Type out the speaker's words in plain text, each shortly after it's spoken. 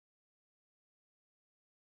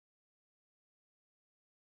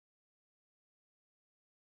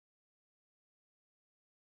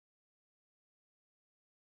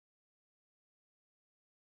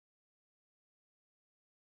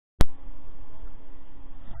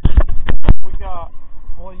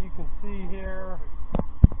Capitol. You can see here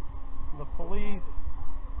the police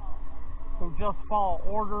who just follow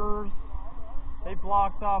orders. They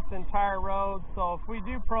blocked off the entire road. So if we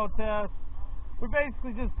do protest, we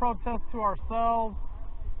basically just protest to ourselves,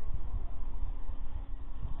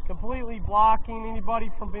 completely blocking anybody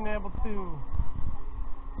from being able to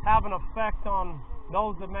have an effect on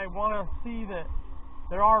those that may want to see that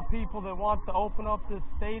there are people that want to open up this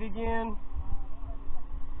state again.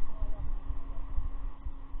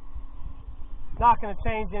 It's not going to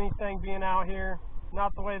change anything being out here.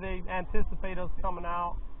 Not the way they anticipate us coming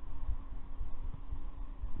out.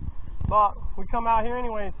 But we come out here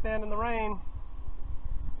anyway and stand in the rain.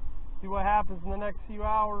 See what happens in the next few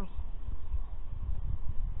hours.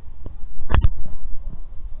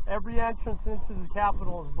 Every entrance into the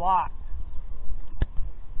Capitol is blocked.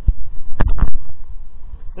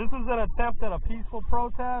 This is an attempt at a peaceful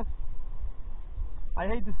protest. I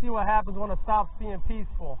hate to see what happens when it stops being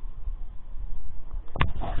peaceful.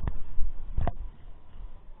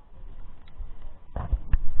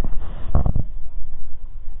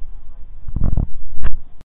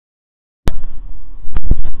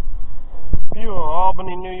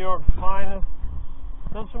 Albany, New York's finest.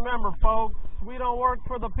 Just remember, folks, we don't work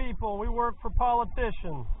for the people, we work for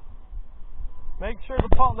politicians. Make sure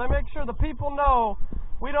the people know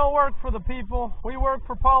we don't work for the people, we work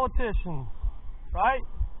for politicians. Right?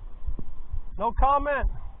 No comment?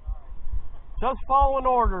 Just following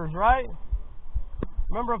orders, right?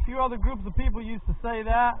 Remember a few other groups of people used to say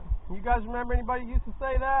that? You guys remember anybody used to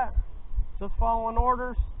say that? Just following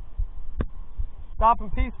orders? Stopping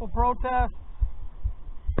peaceful protests?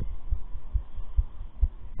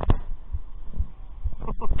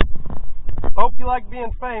 Hope you like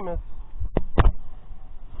being famous.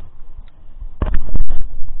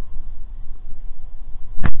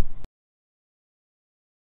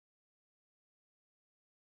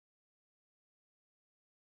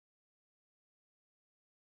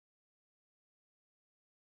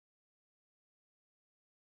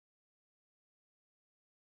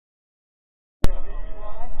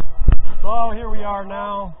 So here we are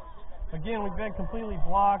now. Again, we've been completely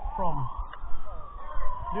blocked from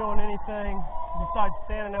doing anything besides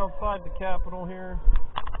standing outside the Capitol here,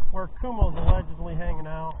 where Cuomo's allegedly hanging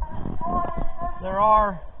out. There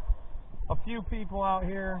are a few people out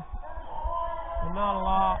here, but not a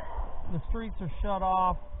lot. The streets are shut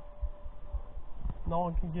off. No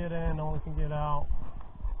one can get in, no one can get out.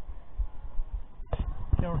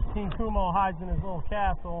 Of course, King Cuomo hides in his little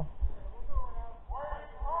castle.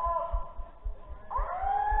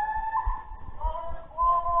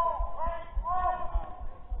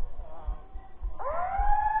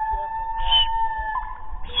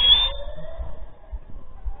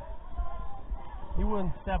 He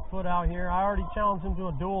wouldn't step foot out here. I already challenged him to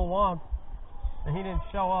a duel once, and he didn't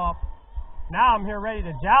show up. Now I'm here ready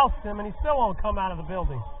to joust him, and he still won't come out of the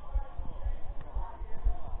building.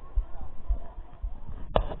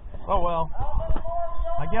 Oh well.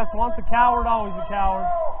 I guess once a coward, always a coward.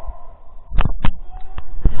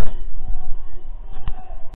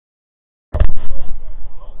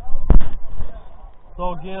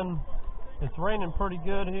 So again, it's raining pretty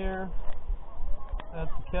good here at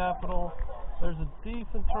the Capitol. There's a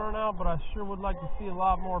decent turnout, but I sure would like to see a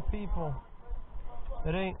lot more people.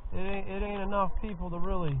 It ain't enough people to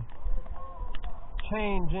really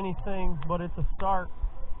change anything, but it's a start.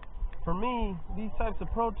 For me, these types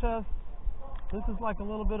of protests, this is like a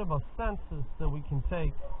little bit of a census that we can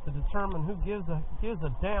take to determine who gives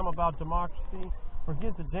a damn about democracy or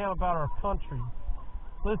gives a damn about our country.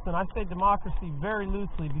 Listen, I say democracy very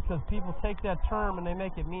loosely because people take that term and they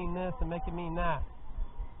make it mean this and make it mean that.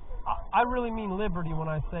 I really mean liberty when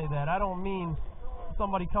I say that. I don't mean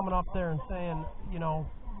somebody coming up there and saying, you know,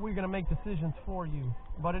 we're going to make decisions for you.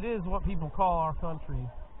 But it is what people call our country,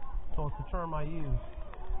 so it's a term I use.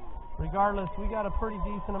 Regardless, we got a pretty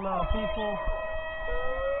decent amount of people,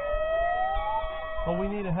 but we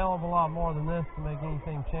need a hell of a lot more than this to make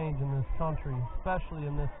anything change in this country, especially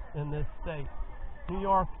in this state. New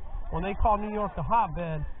York, when they call New York the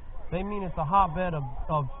hotbed, they mean it's a hotbed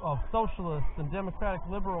of socialists and democratic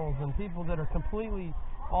liberals and people that are completely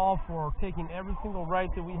all for taking every single right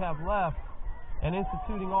that we have left and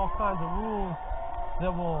instituting all kinds of rules that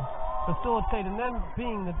will facilitate, and then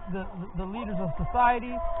being the leaders of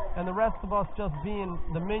society and the rest of us just being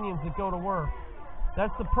the minions that go to work.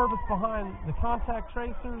 That's the purpose behind the contact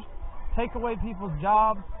tracers. Take away people's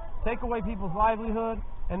jobs, take away people's livelihood,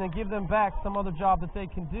 and then give them back some other job that they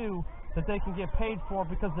can do, that they can get paid for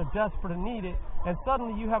because they're desperate and need it, and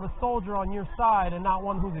suddenly you have a soldier on your side and not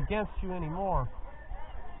one who's against you anymore.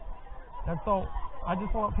 And so I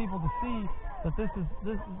just want people to see that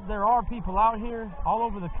there are people out here all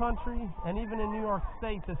over the country and even in New York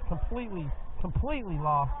State that's completely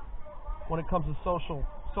lost when it comes to social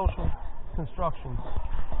construction.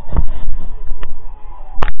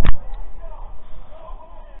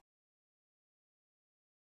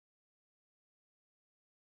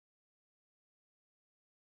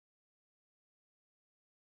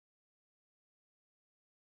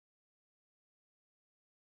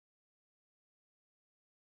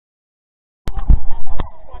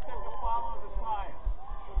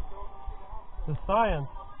 The science?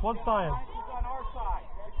 What science? It's on our side.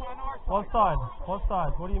 It's on our side. What side? What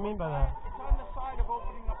side? What do you mean by that? It's on the side of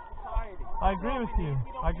opening up society. I agree with you.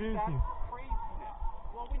 I agree with you.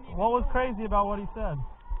 Craziness. What was crazy about what he said?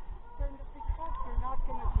 Because they're not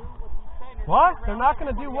going to do what he's saying. What? They're not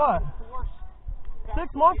going to do what? 6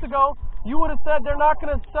 months ago, you would have said they're not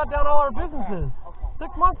going to shut down all our businesses. Okay.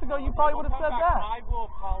 6 months ago, you probably would have said that. I will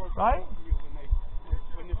apologize right? to you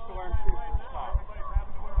when the stormtroopers stop.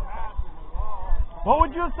 What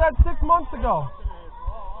would you have said 6 months ago?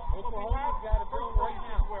 Oklahoma's got a bill right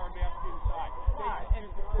now where I'm back inside.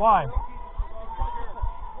 Why?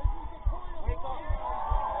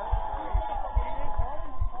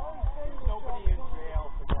 Nobody in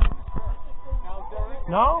jail for going to church.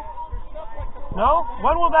 No? No?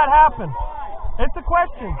 When will that happen? It's a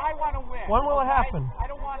question. I want to win. When will it happen? I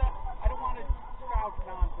don't want to spout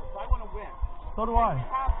nonsense. I want to win. So do I.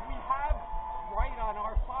 We have right on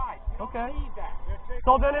our side. We don't need that.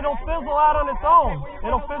 So then it'll fizzle out on its own.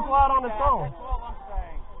 It'll fizzle out on its own. That's all I'm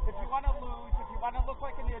saying. If you want to lose, if you want to look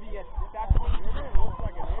like an idiot, that's what you're going to look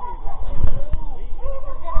like an idiot.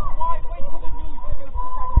 Wait till the news. They're going to put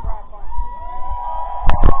that crap on TV.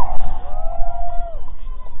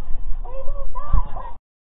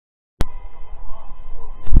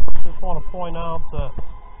 Just want to point out that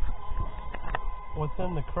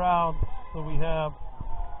within the crowd that we have,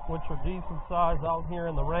 which are decent size out here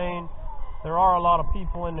in the rain, there are a lot of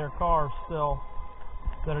people in their cars still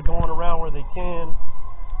that are going around where they can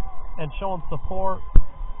and showing support.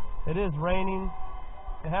 It is raining.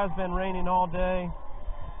 It has been raining all day.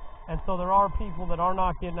 And so there are people that are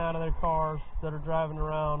not getting out of their cars, that are driving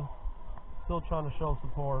around, still trying to show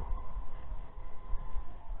support.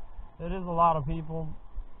 It is a lot of people,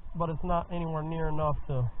 but it's not anywhere near enough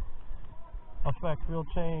to affect real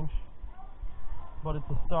change. But it's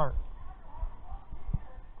a start.